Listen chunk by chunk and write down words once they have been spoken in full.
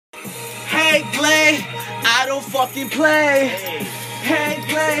Hey Glay, I don't fucking play. Hey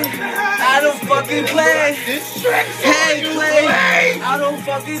Glay, I don't fucking play. Hey Glay, I don't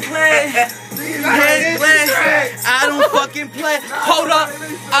fucking play. Hey Glay, I don't fucking play. Hold up,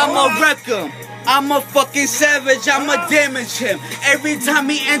 I'ma wreck him. I'm a fucking savage, I'ma damage him. Every time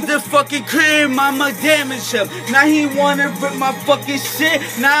he enter fucking crib, I'ma damage him. Now he wanna rip my fucking shit.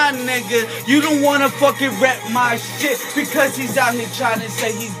 Nah, nigga, you don't wanna fucking rap my shit. Because he's out here trying to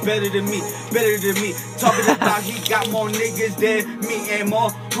say he's better than me. Better than me. Talking about he got more niggas than me and more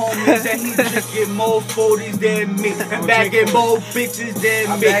homies. And he drinking more 40s than me. And bagging more bitches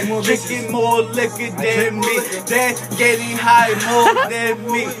than me. Drinking more liquor than me. Then getting high more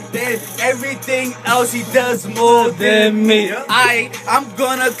than me. Then everything else he does more than me. I'm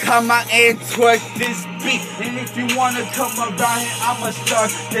gonna come out and twerk this beat. And if you wanna come around here, I'ma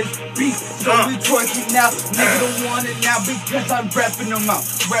start this beat. So we twerking now, nigga don't want it now because I'm rapping them out.